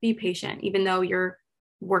be patient, even though you're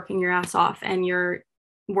working your ass off and you're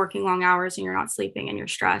working long hours and you're not sleeping and you're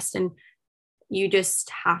stressed. And you just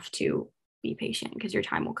have to be patient because your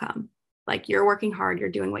time will come. Like you're working hard, you're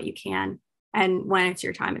doing what you can. And when it's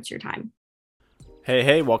your time, it's your time.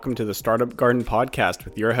 Hey, welcome to the Startup Garden podcast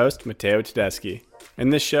with your host, Matteo Tedeschi. In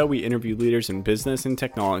this show, we interview leaders in business and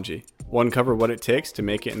technology. We'll uncover what it takes to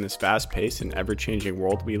make it in this fast-paced and ever-changing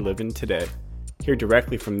world we live in today. Hear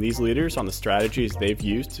directly from these leaders on the strategies they've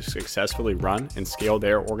used to successfully run and scale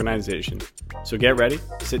their organization. So get ready,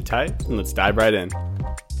 sit tight, and let's dive right in.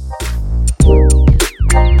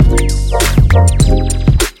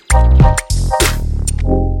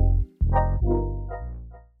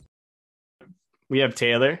 We have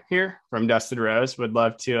Taylor here from Dusted Rose. Would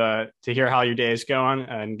love to hear how your day is going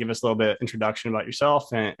and give us a little bit of introduction about yourself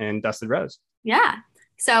and Dusted Rose. Yeah.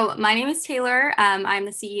 So my name is Taylor. I'm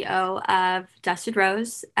the CEO of Dusted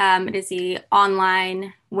Rose. It is the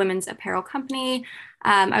online women's apparel company.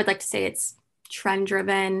 I would like to say it's trend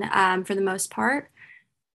driven for the most part.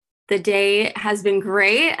 The day has been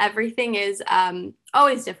great. Everything is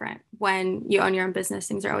always different when you own your own business.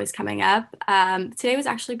 Things are always coming up. Today was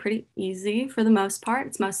actually pretty easy for the most part.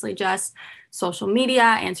 It's mostly just social media,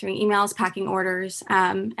 answering emails, packing orders,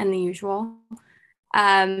 and the usual.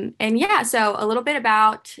 And yeah, so a little bit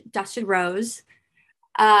about Dusted Rose.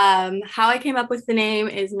 How I came up with the name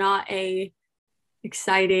is not a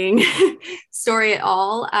exciting story at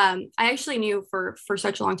all. I actually knew for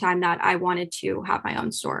such a long time that I wanted to have my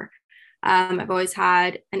own store. I've always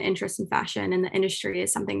had an interest in fashion, and the industry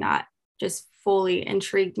is something that just fully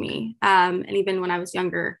intrigued me. And even when I was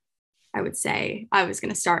younger, I would say I was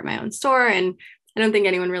going to start my own store, and I don't think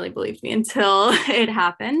anyone really believed me until it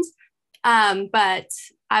happened. But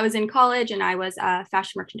I was in college and I was a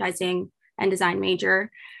fashion merchandising and design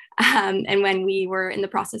major. And when we were in the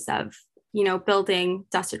process of, building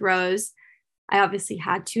Dusted Rose, I obviously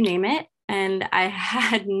had to name it. And I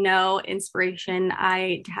had no inspiration.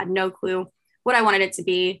 I had no clue what I wanted it to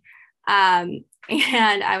be. And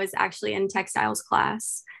I was actually in textiles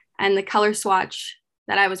class, and the color swatch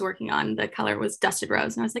that I was working on, the color was Dusted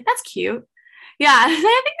Rose. And I was like, that's cute. Yeah, I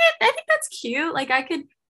think that's cute. Like I could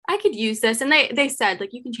use this. And they said,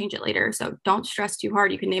 like, you can change it later. So don't stress too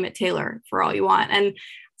hard. You can name it Taylor for all you want. And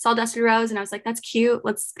saw Dusted Rose and I was like, that's cute.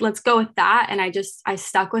 Let's go with that. And I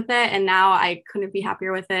stuck with it. And now I couldn't be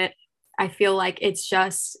happier with it. I feel like it's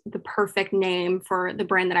just the perfect name for the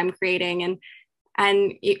brand that I'm creating.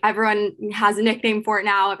 And everyone has a nickname for it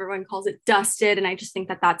now. Everyone calls it Dusted. And I just think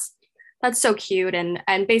that that's so cute.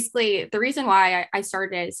 And basically the reason why I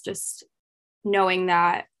started is just knowing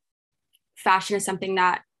that fashion is something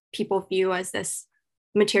that people view as this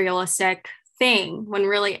materialistic thing, when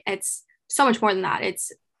really it's so much more than that.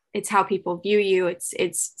 It's how people view you.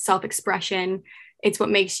 It's self-expression. It's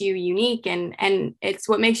what makes you unique, and it's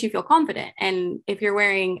what makes you feel confident. And if you're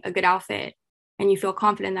wearing a good outfit and you feel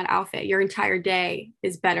confident in that outfit, your entire day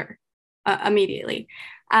is better immediately.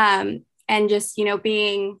 And just,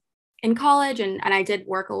 being in college, and I did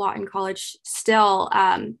work a lot in college still,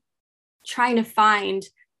 trying to find,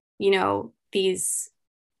 these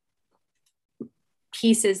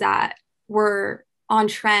pieces that were on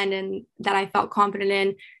trend and that I felt confident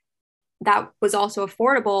in, that was also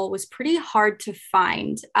affordable, was pretty hard to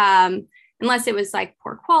find, unless it was like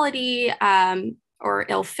poor quality or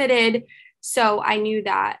ill-fitted. So I knew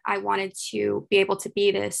that I wanted to be able to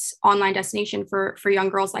be this online destination for young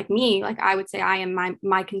girls like me. Like I would say I am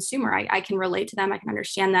my consumer. I can relate to them. I can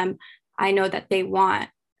understand them. I know that they want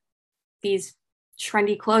these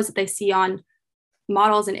trendy clothes that they see on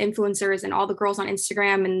models and influencers and all the girls on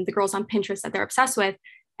Instagram and the girls on Pinterest that they're obsessed with,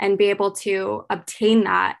 and be able to obtain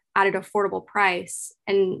that at an affordable price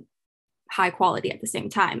and high quality at the same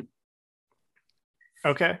time.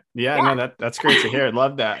 Okay. Yeah, no, that's great to hear. I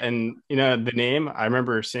love that. And, the name, I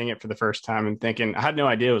remember seeing it for the first time and thinking, I had no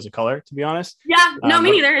idea it was a color, to be honest. Yeah, no,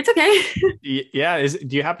 me neither. It's okay. Yeah.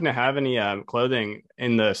 Do you happen to have any clothing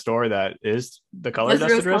in the store that is the color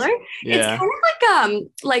Dusted Rose color? Yeah. It's kind of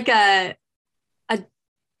like a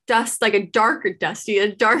dust, like a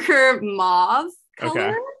darker mauve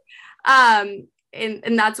color. Okay.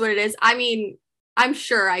 And that's what it is. I mean, I'm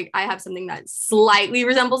sure I have something that slightly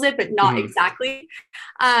resembles it, but not exactly.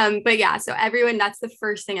 But yeah, so that's the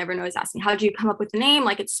first thing everyone was asking. How did you come up with the name?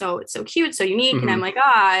 Like, it's so cute, so unique. And I'm like,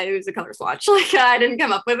 it was a color swatch. Like, I didn't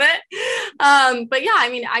come up with it. But yeah, I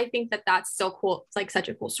mean, I think that that's so cool. It's like such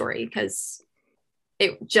a cool story because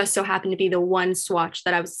it just so happened to be the one swatch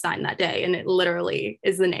that I was assigned that day. And it literally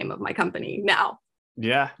is the name of my company now.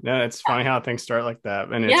 Yeah, no, it's funny how things start like that.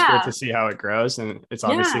 And it's great to see how it grows, and it's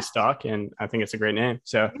obviously stuck, and I think it's a great name.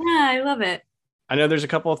 So yeah, I love it. I know there's a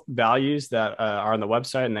couple of values that are on the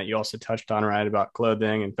website and that you also touched on, right, about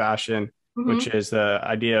clothing and fashion, which Hmm. is the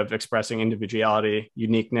idea of expressing individuality,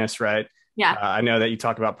 uniqueness, right? Yeah. I know that you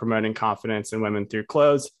talk about promoting confidence in women through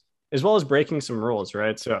clothes, as well as breaking some rules,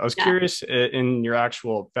 right? So I was Yeah. curious in your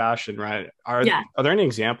actual fashion, right? Yeah. Are there any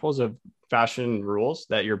examples of fashion rules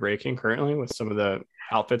that you're breaking currently with some of the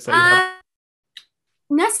outfits that you have?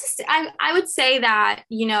 Uh, I would say that,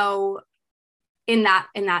 in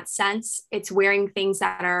that sense, it's wearing things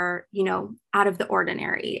that are, out of the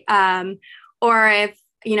ordinary. Or if,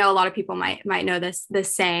 a lot of people might know this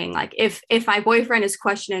saying, like if my boyfriend is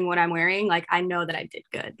questioning what I'm wearing, like I know that I did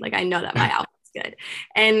good. Like I know that my outfit's good.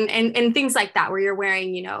 And things like that, where you're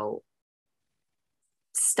wearing,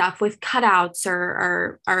 stuff with cutouts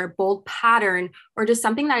or a bold pattern, or just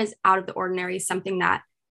something that is out of the ordinary, something that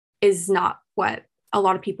is not what a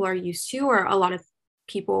lot of people are used to or a lot of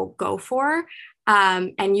people go for.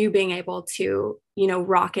 And you being able to,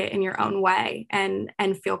 rock it in your own way and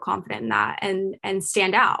feel confident in that and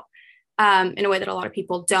stand out in a way that a lot of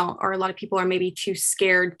people don't, or a lot of people are maybe too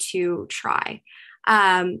scared to try.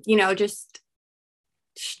 Just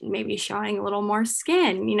maybe showing a little more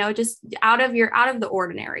skin, just out of the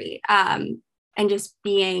ordinary, and just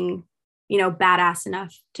being, badass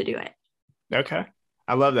enough to do it. Okay.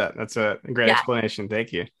 I love that. That's a great Yeah. explanation.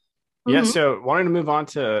 Thank you. Yeah, Hmm. so wanting to move on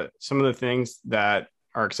to some of the things that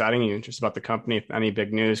are exciting you just about the company, any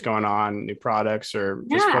big news going on, new products, or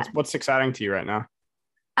just Yeah. what's exciting to you right now?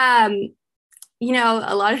 Um,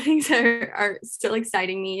 a lot of things are still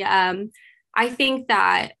exciting me. I think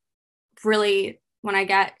that really when I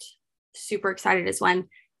get super excited is when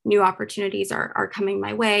new opportunities are coming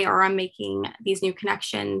my way, or I'm making these new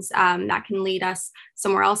connections that can lead us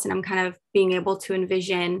somewhere else. And I'm kind of being able to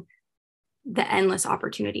envision the endless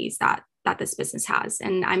opportunities that this business has.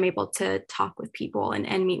 And I'm able to talk with people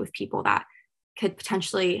and meet with people that could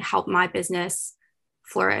potentially help my business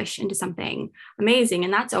flourish into something amazing.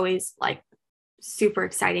 And that's always like super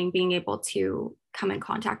exciting, being able to come in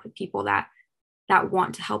contact with people that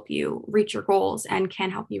want to help you reach your goals and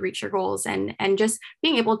can help you reach your goals, and just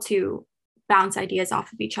being able to bounce ideas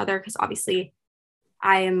off of each other, because obviously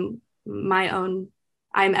I am my own,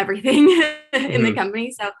 I'm everything in the Hmm.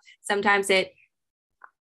 company. So sometimes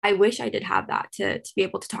I wish I did have that to be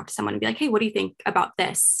able to talk to someone and be like, hey, what do you think about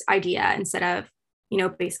this idea, instead of,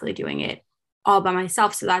 basically doing it all by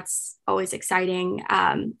myself. So that's always exciting.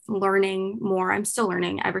 Learning more. I'm still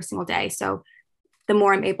learning every single day. So the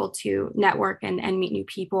more I'm able to network and meet new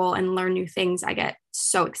people and learn new things, I get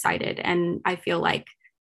so excited. And I feel like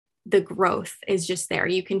the growth is just there.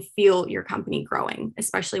 You can feel your company growing,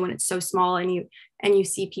 especially when it's so small, and you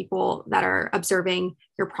see people that are observing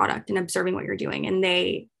your product and observing what you're doing, and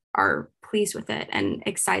they are pleased with it and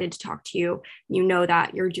excited to talk to you. You know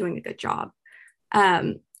that you're doing a good job.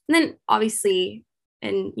 And then obviously,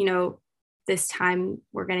 and this time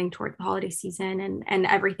we're getting toward the holiday season, and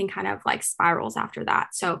everything kind of like spirals after that.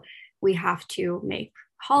 So we have to make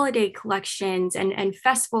holiday collections and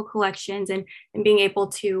festival collections, and being able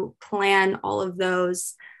to plan all of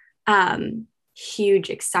those huge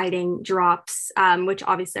exciting drops, which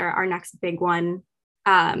obviously our next big one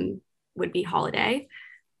would be holiday,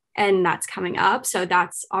 and that's coming up. So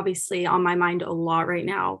that's obviously on my mind a lot right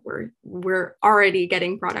now. We're already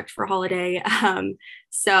getting product for holiday.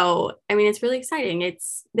 So I mean, it's really exciting.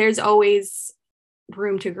 There's always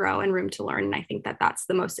room to grow and room to learn, and I think that that's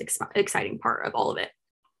the most exciting part of all of it.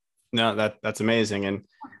 No, that's amazing, and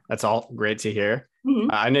that's all great to hear. Mm-hmm.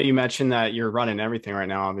 I know you mentioned that you're running everything right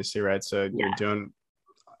now, obviously, right? So you're Yeah. doing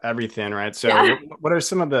everything, right? So Yeah. what are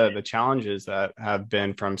some of the challenges that have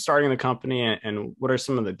been from starting the company, and what are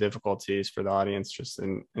some of the difficulties for the audience just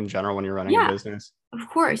in general when you're running a Yeah. business? Of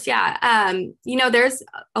course. Yeah. There's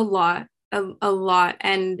a lot.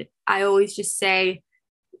 And I always just say,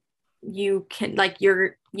 you can, like,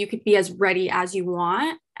 you could be as ready as you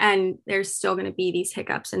want, and there's still going to be these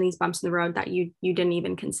hiccups and these bumps in the road that you didn't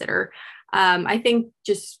even consider. I think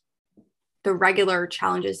just the regular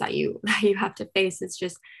challenges that you that you have to face is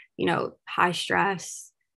just, high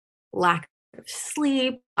stress, lack of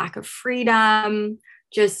sleep, lack of freedom,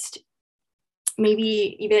 just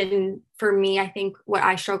maybe even for me, I think what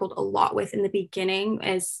I struggled a lot with in the beginning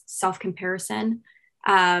is self comparison,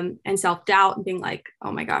 and self doubt, and being like,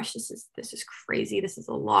 oh my gosh, this is crazy. This is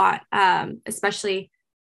a lot. Especially,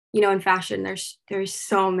 in fashion, there's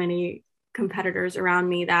so many competitors around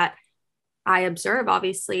me that I observe,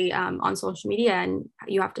 obviously, on social media, and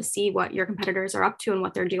you have to see what your competitors are up to and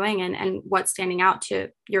what they're doing, and what's standing out to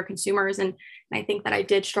your consumers. And I think that I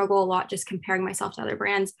did struggle a lot just comparing myself to other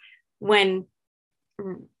brands, when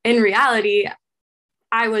in reality,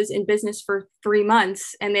 I was in business for 3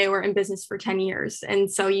 months and they were in business for 10 years.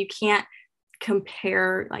 And so you can't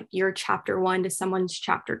compare like your chapter 1 to someone's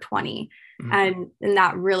chapter 20. Mhm. And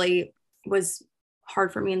that really was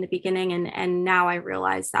hard for me in the beginning. And now I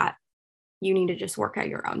realize that you need to just work at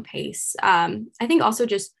your own pace. I think also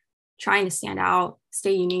just trying to stand out,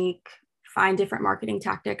 stay unique, find different marketing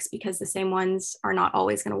tactics because the same ones are not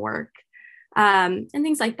always going to work. And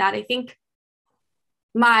things like that. I think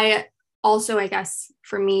my also, I guess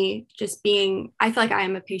for me, just being, I feel like I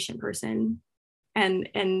am a patient person. And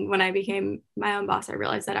when I became my own boss, I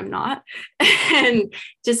realized that I'm not. And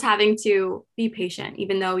just having to be patient,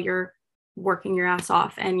 even though you're working your ass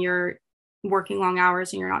off and you're working long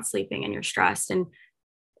hours and you're not sleeping and you're stressed. And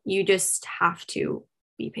you just have to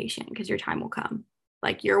be patient because your time will come.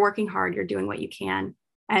 Like you're working hard, you're doing what you can.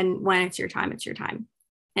 And when it's your time, it's your time.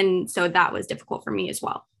 And so that was difficult for me as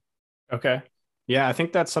well. Okay. Yeah, I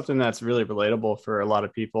think that's something that's really relatable for a lot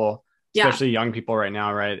of people, Yeah. especially young people right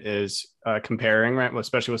now, right? Is comparing, right? Well,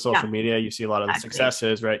 especially with social Yeah. media, you see a lot of the Exactly.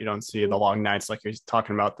 successes, right? You don't see the long nights like you're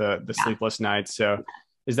talking about the Yeah. sleepless nights. So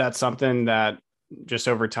is that something that just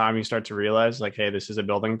over time you start to realize like, hey, this is a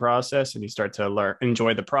building process and you start to learn,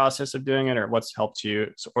 enjoy the process of doing it, or what's helped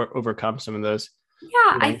you overcome some of those Yeah.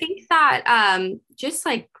 I feelings? think that just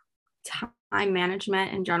like time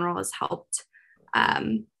management in general has helped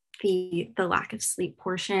um, the lack of sleep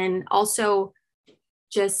portion. Also,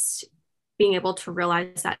 just being able to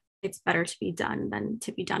realize that it's better to be done than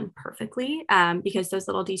to be done perfectly, because those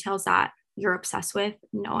little details that you're obsessed with,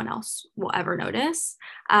 no one else will ever notice.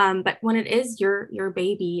 But when it is your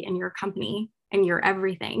baby and your company and your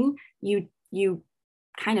everything, you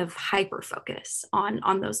kind of hyper focus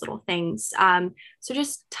on those little things. So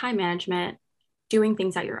just time management, doing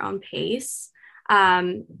things at your own pace.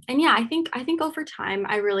 And yeah, I think over time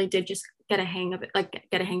I really did just get a hang of it, like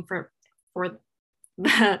get a hang for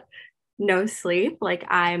the no sleep. Like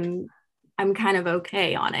I'm kind of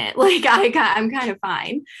okay on it. Like I'm kind of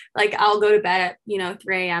fine. Like I'll go to bed at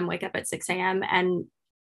 3 a.m., wake up at 6 a.m. and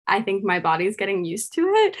I think my body's getting used to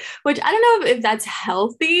it, which I don't know if that's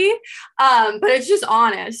healthy, but it's just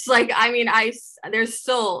honest. Like, I mean, there's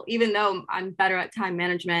still, even though I'm better at time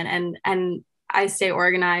management and I stay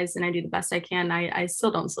organized and I do the best I can, I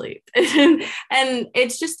still don't sleep. And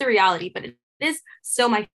it's just the reality, but it is still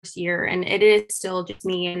my first year and it is still just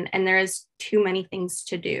me. And there is too many things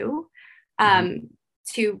to do, Mhm. um,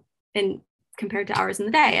 to, and compared to hours in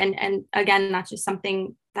the day. And again, that's just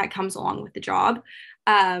something that comes along with the job.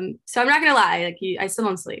 So I'm not gonna lie, like I still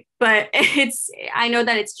don't sleep, but I know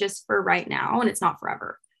that it's just for right now and it's not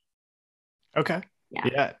forever. Okay. Yeah.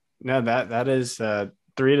 Yeah. No, that is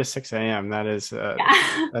 3 to 6 a.m. That is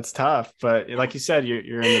Yeah. that's tough. But like you said,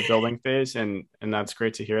 you're in the building phase and that's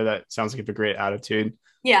great to hear. That sounds like you have a great attitude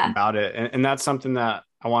Yeah. about it. And that's something that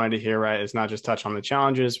I wanted to hear, right? Is not just touch on the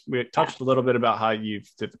challenges. We Yeah. touched a little bit about how you've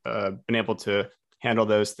been able to handle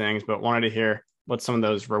those things, but wanted to hear what some of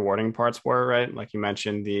those rewarding parts were, right? Like you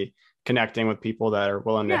mentioned, the connecting with people that are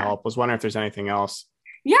willing to Yeah. help. Was wondering if there's anything else.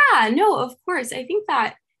 Yeah. No, of course. I think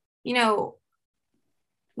that, you know,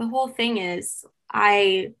 the whole thing is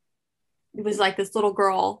I was like this little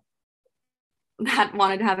girl that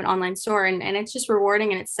wanted to have an online store and it's just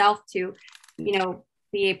rewarding in itself to,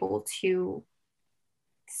 be able to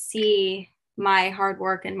see my hard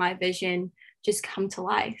work and my vision just come to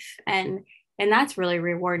life. And that's really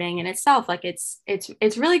rewarding in itself. Like it's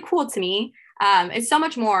really cool to me. It's so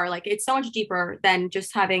much more, like it's so much deeper than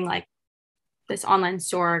just having like this online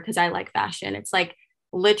store because I like fashion. It's like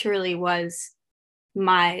literally was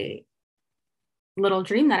my little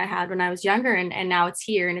dream that I had when I was younger, and now it's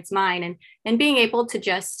here and it's mine. And being able to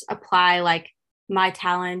just apply like my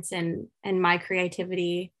talents and my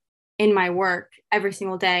creativity in my work every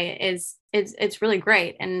single day is it's really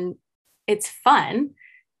great and it's fun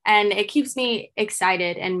and it keeps me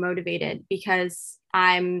excited and motivated because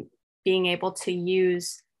I'm being able to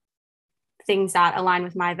use things that align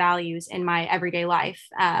with my values in my everyday life.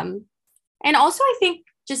 And also I think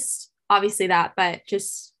just obviously that, but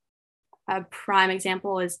just a prime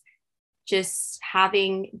example is just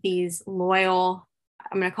having these loyal,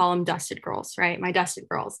 I'm going to call them dusted girls, right? My dusted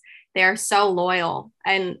girls. They're so loyal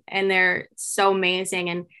and they're so amazing.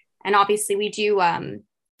 And obviously we do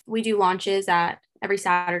launches at every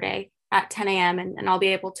Saturday at 10 a.m. And I'll be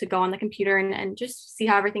able to go on the computer and just see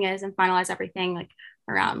how everything is and finalize everything like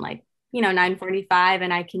around like 9:45,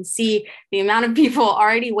 and I can see the amount of people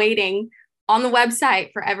already waiting on the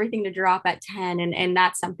website for everything to drop at 10, and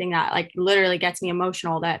that's something that like literally gets me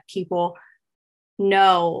emotional that people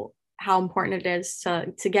know how important it is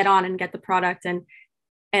to get on and get the product and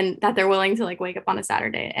that they're willing to like wake up on a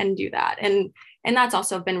Saturday and do that. And And that's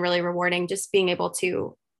also been really rewarding, just being able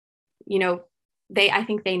to, you know, I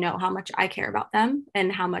think they know how much I care about them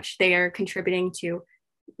and how much they are contributing to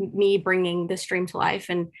me bringing this dream to life.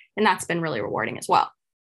 And that's been really rewarding as well.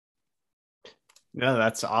 No,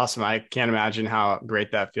 that's awesome. I can't imagine how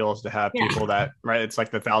great that feels to have Yeah. people that, right? It's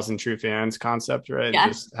like the thousand true fans concept, right? Yeah.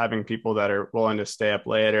 Just having people that are willing to stay up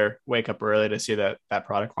late or wake up early to see that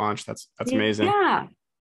product launch. That's amazing. Yeah.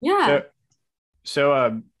 Yeah. So,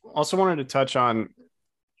 so also wanted to touch on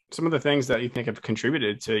some of the things that you think have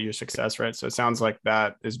contributed to your success, right? So it sounds like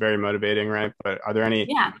that is very motivating, right? But are there any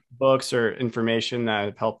Yeah. books or information that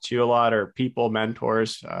have helped you a lot, or people,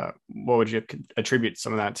 mentors? What would you attribute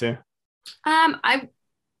some of that to? I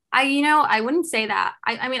I wouldn't say that.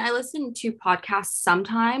 I mean, I listen to podcasts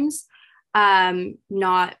sometimes,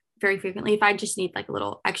 not very frequently. If I just need like a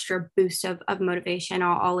little extra boost of motivation,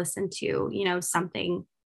 I'll listen to,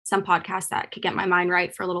 some podcast that could get my mind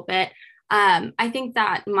right for a little bit. I think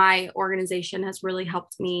that my organization has really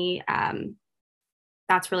helped me.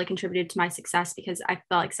 That's really contributed to my success because I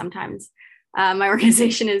feel like sometimes my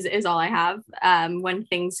organization is all I have when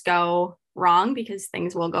things go wrong, because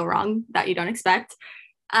things will go wrong that you don't expect.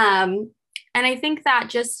 And I think that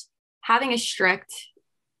just having a strict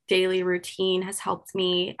daily routine has helped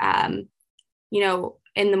me. In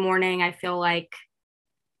the morning, I feel like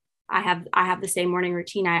I have the same morning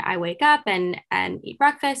routine. I wake up and eat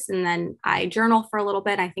breakfast, and then I journal for a little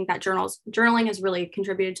bit. I think that journaling has really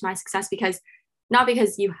contributed to my success, because not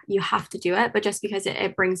because you have to do it, but just because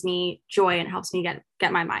it brings me joy and helps me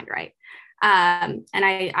get my mind right.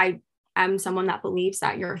 And I'm someone that believes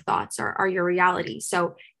that your thoughts are your reality.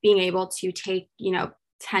 So being able to take,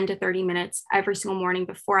 10 to 30 minutes every single morning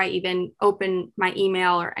before I even open my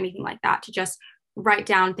email or anything like that, to just write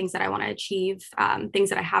down things that I want to achieve, things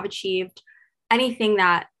that I have achieved, anything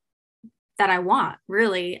that I want,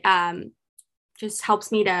 really, just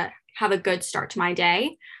helps me to have a good start to my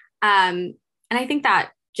day. And I think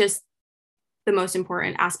that just the most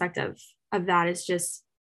important aspect of that is just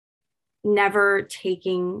never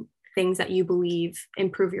taking things that you believe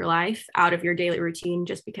improve your life out of your daily routine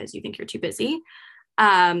just because you think you're too busy.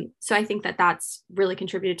 So I think that that's really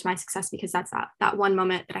contributed to my success, because that's that one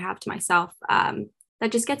moment that I have to myself,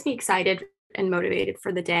 that just gets me excited and motivated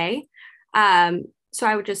for the day.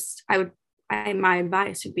 So my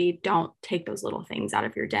advice would be, don't take those little things out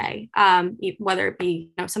of your day, whether it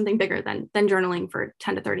be, something bigger than journaling for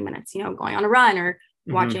 10 to 30 minutes, going on a run or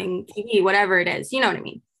Mm-hmm. watching TV, whatever it is, you know what I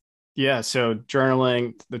mean? Yeah. So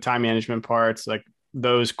journaling, the time management parts, like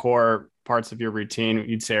those core parts of your routine,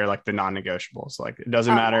 you'd say are like the non-negotiables. Like it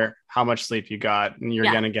doesn't Oh yeah. matter how much sleep you got, and you're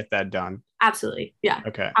Yeah, gonna get that done. absolutely. Yeah,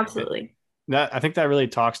 Okay. absolutely. That I think that really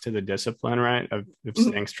talks to the discipline, right? Of Mhm.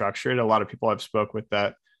 staying structured. A lot of people I've spoke with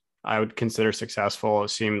that I would consider successful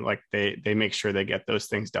seem like they make sure they get those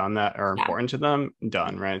things done that are Yeah, important to them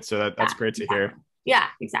done, right? So that's yeah, great to exactly. hear. Yeah,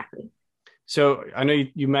 exactly. So I know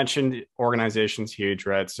you mentioned organization's huge,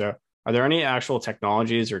 right? So are there any actual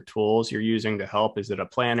technologies or tools you're using to help? Is it a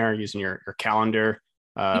planner, using your calendar?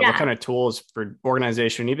 What Yeah, kind of tools for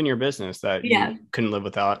organization, even your business, that you yeah. couldn't live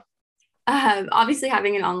without? Obviously,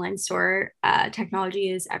 having an online store, technology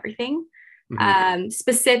is everything. Hmm.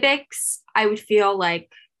 Specifics, I would feel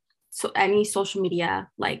like, any social media,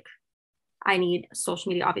 like I need social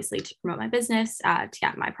media obviously to promote my business, to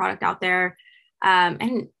get my product out there.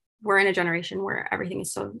 And we're in a generation where everything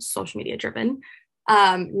is so social media driven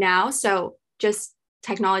now. So just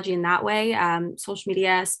technology in that way, social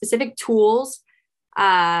media, specific tools.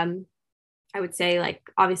 Um, I would say, like,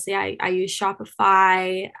 obviously I use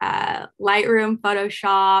Shopify, Lightroom,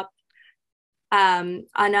 Photoshop,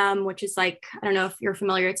 Unum, which is like, I don't know if you're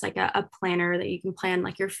familiar, it's like a planner that you can plan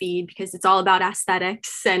like your feed, because it's all about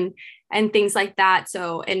aesthetics and things like that.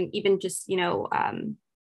 So, and even just,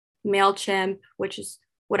 MailChimp, which is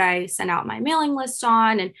what I send out my mailing list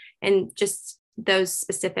on, and just those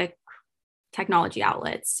specific technology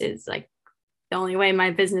outlets is like the only way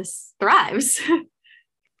my business thrives.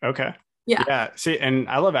 Okay. Yeah. Yeah. See, and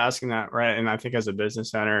I love asking that, right? And I think as a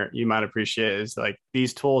business owner, you might appreciate is like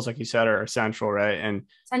these tools, like you said, are essential, right?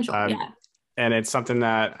 Essential. Um, Yeah. and it's something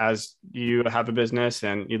that as you have a business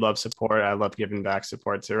and you love support, I love giving back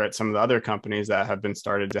support to, right, some of the other companies that have been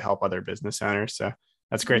started to help other business owners. So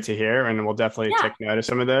that's great to hear. And we'll definitely Yeah. take note of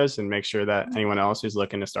some of those and make sure that anyone else who's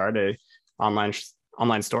looking to start a online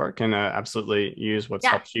online store can absolutely use what's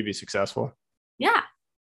Yeah. helped you be successful. Yeah.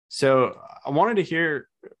 So I wanted to hear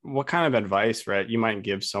what kind of advice, right, you might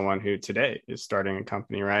give someone who today is starting a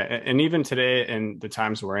company, right? And even today in the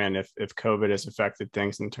times we're in, if COVID has affected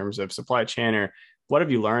things in terms of supply chain, or what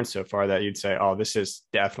have you learned so far that you'd say, oh, this is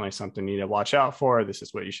definitely something you need to watch out for. This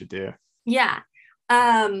is what you should do. Yeah.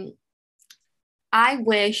 Um, I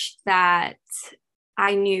wish that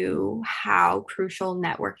I knew how crucial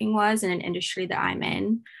networking was in an industry that I'm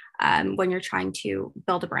in when you're trying to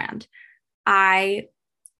build a brand. I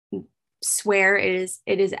swear it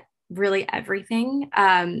is really everything.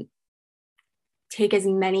 Take as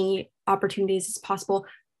many opportunities as possible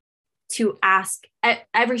to ask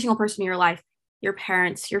every single person in your life, your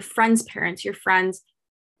parents, your friends' parents, your friends,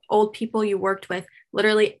 old people you worked with,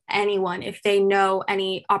 literally anyone, if they know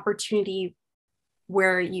any opportunity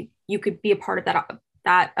where you could be a part of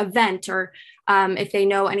that event, or if they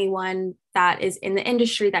know anyone that is in the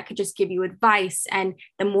industry that could just give you advice. And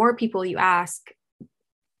the more people you ask,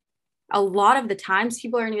 a lot of the times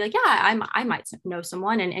people are going to be like, yeah, I might know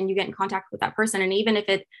someone, and you get in contact with that person. And even if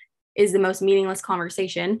it is the most meaningless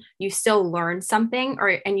conversation, you still learn something,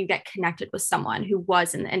 and you get connected with someone who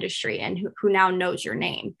was in the industry and who now knows your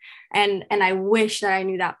name. And I wish that I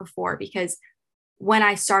knew that before, because when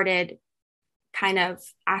I started kind of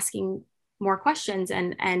asking more questions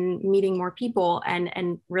and meeting more people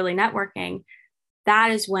and really networking,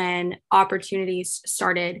 that is when opportunities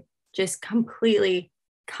started just completely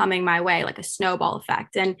coming my way like a snowball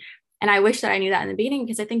effect. And I wish that I knew that in the beginning,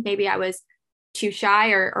 because I think maybe I was too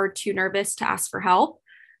shy or too nervous to ask for help.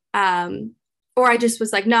 Or I just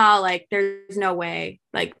was like, no, like there's no way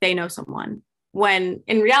like they know someone, when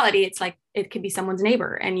in reality it's like it could be someone's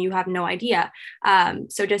neighbor and you have no idea.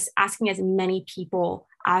 So just asking as many people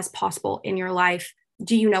as possible in your life,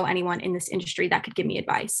 do you know anyone in this industry that could give me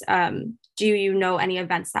advice? Do you know any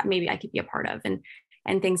events that maybe I could be a part of,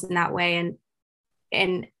 and things in that way.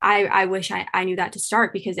 And I wish I knew that to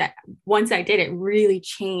start, because once I did, it really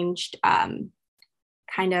changed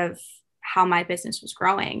kind of how my business was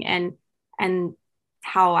growing, and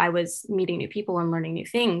how I was meeting new people and learning new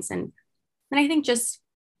things. And I think just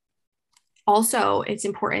also it's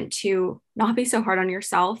important to not be so hard on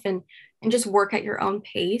yourself, and just work at your own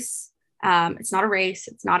pace. It's not a race,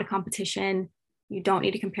 it's not a competition. You don't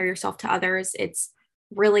need to compare yourself to others. It's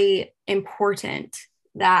really important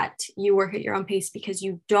that you work at your own pace, because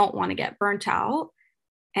you don't want to get burnt out,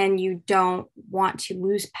 and you don't want to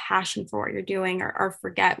lose passion for what you're doing, or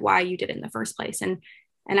forget why you did it in the first place. And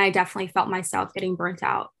I definitely felt myself getting burnt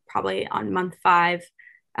out probably on month 5.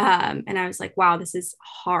 And I was like, wow, this is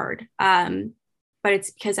hard. But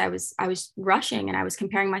it's because I was rushing, and I was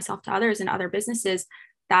comparing myself to others and other businesses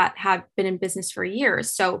that have been in business for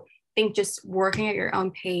years. So I think just working at your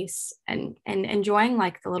own pace, and enjoying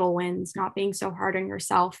like the little wins, not being so hard on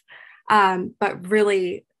yourself. But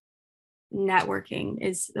really, networking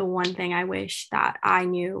is the one thing I wish that I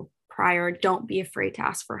knew prior. Don't be afraid to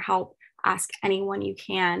ask for help. Ask anyone you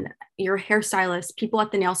can. Your hairstylist, people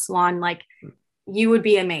at the nail salon, like you would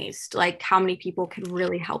be amazed like how many people could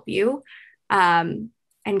really help you, and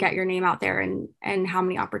get your name out there, and how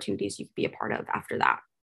many opportunities you could be a part of after that.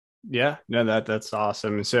 Yeah, no, that's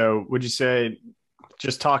awesome. So would you say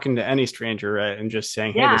just talking to any stranger, right, and just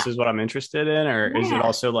saying, hey, Yeah. this is what I'm interested in, or is it Yeah.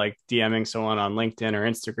 also like DMing someone on LinkedIn or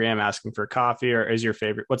Instagram asking for coffee, or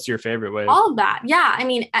what's your favorite way? All of that. Yeah. I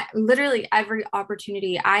mean, literally every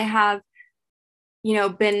opportunity I have,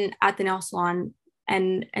 been at the nail salon,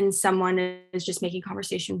 and someone is just making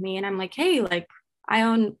conversation with me, and I'm like, hey, like I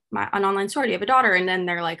own an online store. Do you have a daughter? And then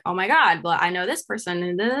they're like, oh my God, well, I know this person,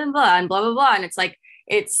 and blah, blah, blah, and blah, blah, blah. And it's like,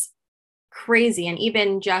 it's crazy. And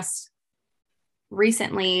even just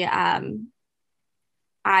recently, I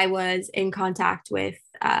was in contact with,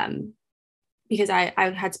 because I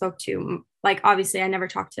had spoke to, like, obviously I never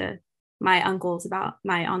talked to my uncles about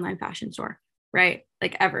my online fashion store, right?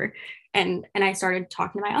 Like ever. And I started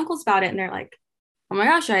talking to my uncles about it, and they're like, oh my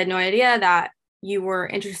gosh, I had no idea that you were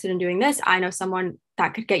interested in doing this. I know someone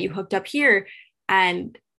that could get you hooked up here.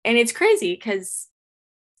 And it's crazy, because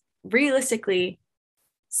realistically,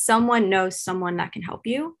 someone knows someone that can help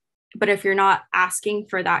you. But if you're not asking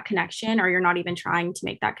for that connection, or you're not even trying to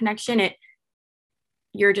make that connection,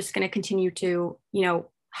 you're just going to continue to,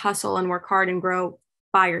 hustle and work hard and grow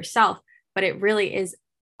by yourself. But it really is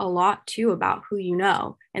a lot too about who you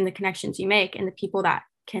know, and the connections you make, and the people that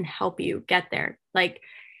can help you get there. Like,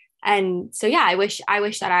 and so yeah, I wish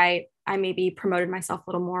that I maybe promoted myself a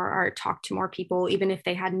little more, or talked to more people, even if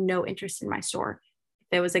they had no interest in my store. If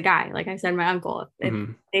there was a guy, like I said, my uncle, if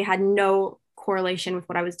Mm-hmm. they had no correlation with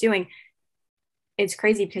what I was doing, it's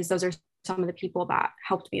crazy, because those are some of the people that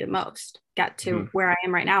helped me the most get Mm-hmm. to where I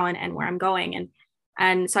am right now, and where I'm going.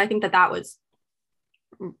 And so I think that was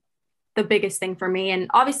the biggest thing for me. And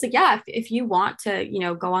obviously, yeah, if you want to,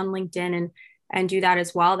 go on LinkedIn and do that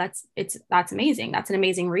as well, that's amazing. That's an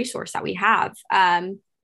amazing resource that we have.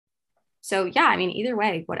 So yeah, I mean, either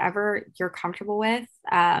way, whatever you're comfortable with.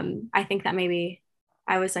 I think that maybe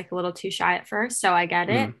I was like a little too shy at first. So I get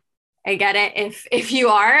it. Mm. I get it if you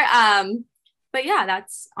are. But yeah,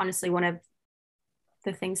 that's honestly one of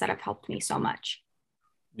the things that have helped me so much.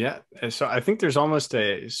 Yeah. So I think there's almost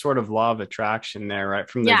a sort of law of attraction there, right?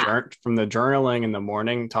 Yeah. From the journaling in the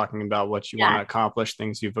morning, talking about what you want Yeah. to accomplish,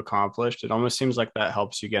 things you've accomplished. It almost seems like that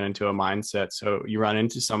helps you get into a mindset. So you run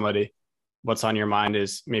into somebody, what's on your mind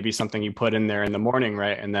is maybe something you put in there in the morning,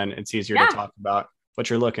 right? And then it's easier to Yeah. talk about what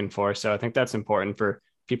you're looking for. So I think that's important for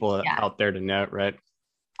people Yeah. out there to note, right?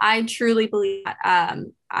 I truly believe that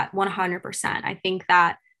at 100%. I think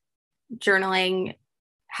that journaling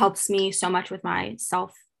helps me so much with my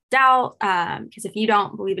self doubt. Because if you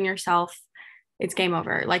don't believe in yourself, it's game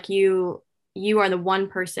over. Like you are the one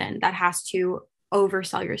person that has to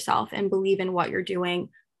oversell yourself and believe in what you're doing.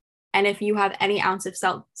 And if you have any ounce of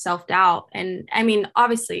self doubt, and I mean,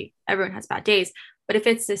 obviously everyone has bad days, but if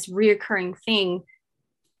it's this reoccurring thing,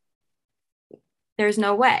 there's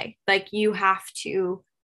no way. Like you have to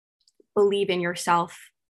believe in yourself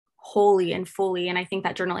wholly and fully. And I think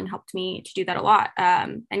that journaling helped me to do that a lot.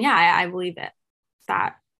 And yeah, I believe it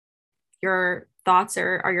that your thoughts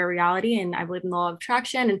are your reality. And I believe in the law of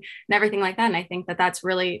attraction and everything like that. And I think that that's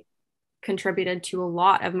really contributed to a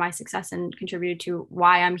lot of my success and contributed to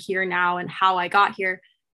why I'm here now and how I got here,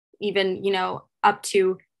 even, up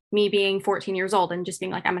to me being 14 years old and just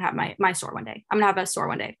being like, I'm gonna have my store one day. I'm gonna have a store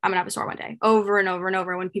one day. I'm gonna have a store one day, over and over and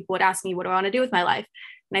over, when people would ask me, what do I want to do with my life?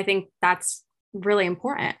 And I think that's really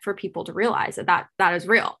important for people to realize that is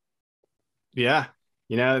real. Yeah.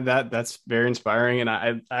 That's very inspiring. And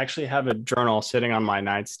I actually have a journal sitting on my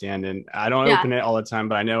nightstand and I don't Yeah. open it all the time,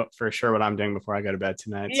 but I know for sure what I'm doing before I go to bed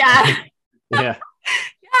tonight. So Yeah. yeah. Yeah.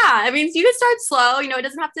 I mean, you can start slow, it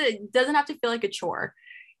doesn't have to feel like a chore.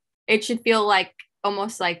 It should feel like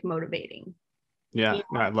almost like motivating. Yeah. You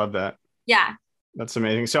No, know? I love that. Yeah. That's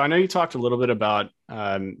amazing. So I know you talked a little bit about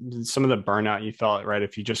some of the burnout you felt, right?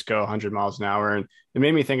 If you just go 100 miles an hour, and it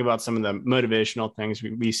made me think about some of the motivational things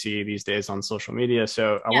we see these days on social media.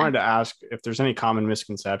 So I Yeah. wanted to ask if there's any common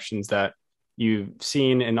misconceptions that you've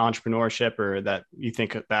seen in entrepreneurship or that you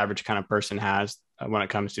think the average kind of person has when it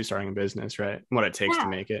comes to starting a business, right? What it takes to Yeah.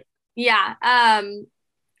 make it. Yeah.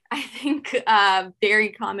 I think very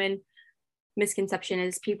common misconception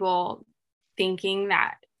is people thinking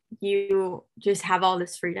that you just have all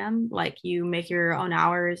this freedom, like you make your own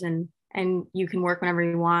hours and you can work whenever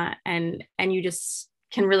you want and you just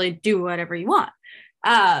can really do whatever you want.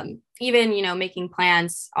 Even making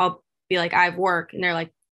plans, I'll be like, I have work, and they're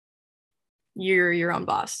like, you're your own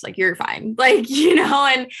boss, like you're fine, like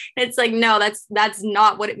and it's like, no, that's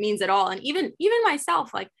not what it means at all. And even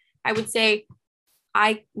myself, like I would say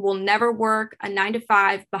I will never work a 9 to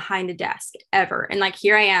 5 behind a desk ever. And like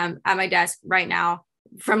here I am at my desk right now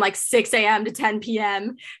from like 6 a.m. to 10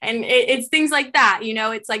 p.m. And it's things like that,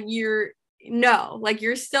 it's like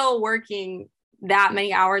you're still working that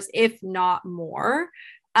many hours, if not more.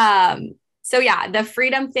 So yeah, the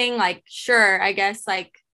freedom thing, like, sure, I guess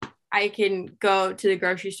like I can go to the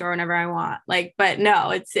grocery store whenever I want. Like, but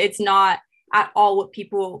no, it's not at all what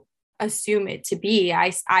people assume it to be.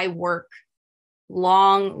 I work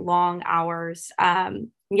long hours.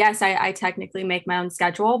 Yes, I technically make my own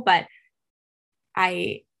schedule, but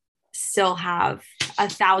I still have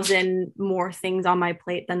 1,000 more things on my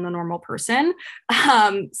plate than the normal person.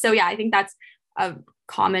 So yeah, I think that's a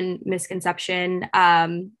common misconception.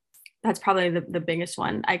 That's probably the biggest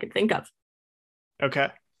one I could think of. Okay.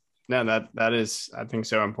 No, that is, I think,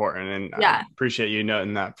 so important. And I Yeah. appreciate you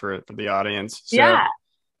noting that for the audience. So Yeah.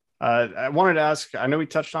 I wanted to ask, I know we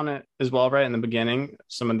touched on it as well, right in the beginning,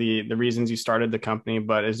 some of the reasons you started the company,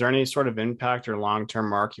 but is there any sort of impact or long-term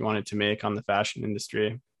mark you wanted to make on the fashion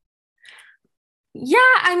industry? Yeah.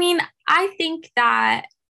 I mean, I think that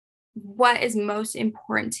what is most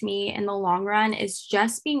important to me in the long run is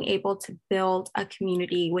just being able to build a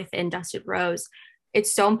community within Dusted Rose.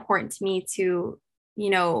 It's so important to me to, you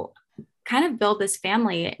know, kind of build this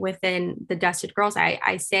family within the Dusted Girls.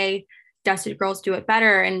 I say Dusted Girls do it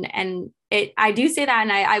better. And I do say that.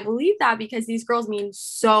 And I believe that because these girls mean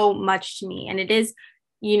so much to me. And it is,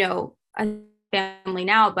 a family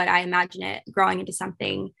now, but I imagine it growing into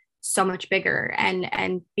something so much bigger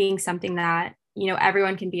and being something that,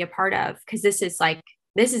 everyone can be a part of. Cause this is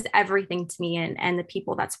everything to me. And the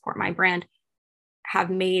people that support my brand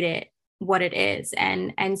have made it what it is.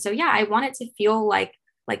 And so, yeah, I want it to feel like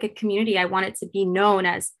a community. I want it to be known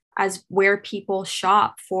as where people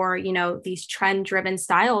shop for, these trend driven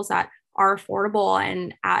styles that are affordable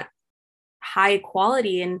and at high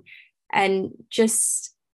quality. And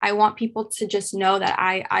just, I want people to just know that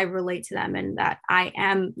I relate to them and that I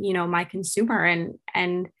am, my consumer.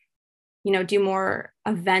 And do more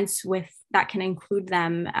events with that can include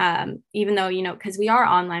them. Even though, because we are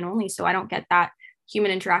online only, so I don't get that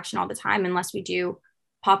human interaction all the time unless we do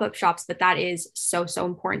pop-up shops. But that is so, so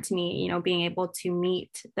important to me, being able to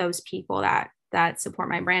meet those people that support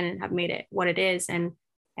my brand and have made it what it is, and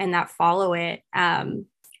that follow it. And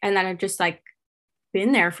that have just like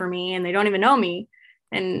been there for me and they don't even know me.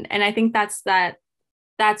 And I think that's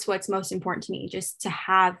what's most important to me, just to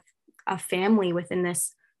have a family within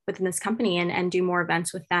this company, and do more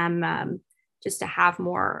events with them, just to have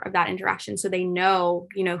more of that interaction, so they know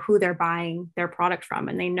who they're buying their product from,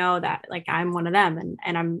 and they know that like I'm one of them,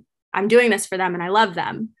 and I'm doing this for them and I love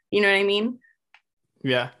them. You know what I mean?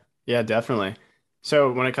 Yeah. Yeah, definitely.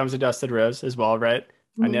 So when it comes to Dusted Rose as well, right?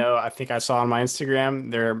 Mhm. I think I saw on my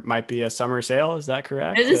Instagram there might be a summer sale. Is that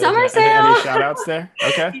correct? There's a Is summer there any sale. shout outs there?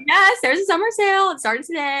 Okay. Yes, there's a summer sale. It started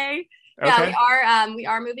today. Yeah, we Okay.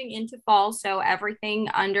 are moving into fall, so everything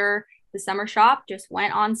under the summer shop just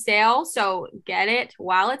went on sale. So get it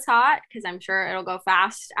while it's hot, because I'm sure it'll go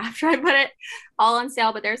fast after I put it all on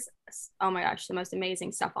sale. But there's, oh my gosh, the most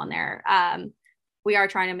amazing stuff on there. We are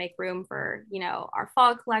trying to make room for our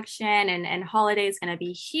fall collection, and holiday is going to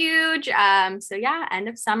be huge. So yeah, end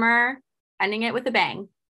of summer, ending it with a bang.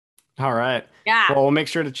 All right. Yeah, Well, we'll make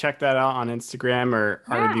sure to check that out on Instagram or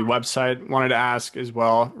the yeah. website. Wanted to ask as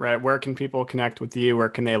well, right? Where can people connect with you? Where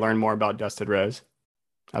can they learn more about Dusted Rose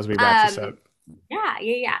as we wrap this up? Um, yeah.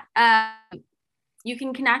 You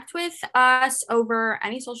can connect with us over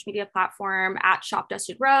any social media platform at Shop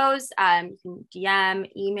Dusted Rose. You can DM,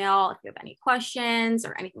 email if you have any questions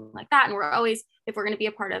or anything like that. And we're always, if we're going to be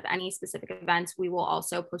a part of any specific events, we will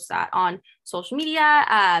also post that on social media.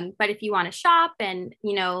 But if you want to shop and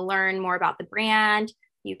learn more about the brand,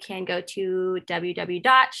 you can go to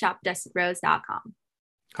www.shopdustedrose.com.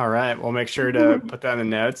 All right. We'll make sure to put that in the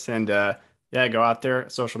notes and yeah, go out there,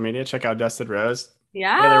 social media, check out Dusted Rose. Taylor,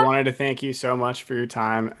 Yeah, wanted to thank you so much for your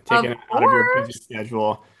time, taking of it out of your busy course.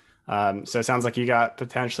 schedule. So it sounds like you got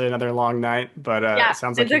potentially another long night, but it Yeah,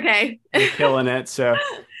 sounds like it's okay. you're killing it. So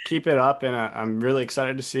keep it up, and I'm really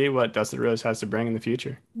excited to see what Dusted Rose has to bring in the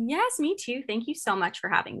future. Yes, me too. Thank you so much for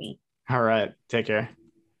having me. All right. Take care.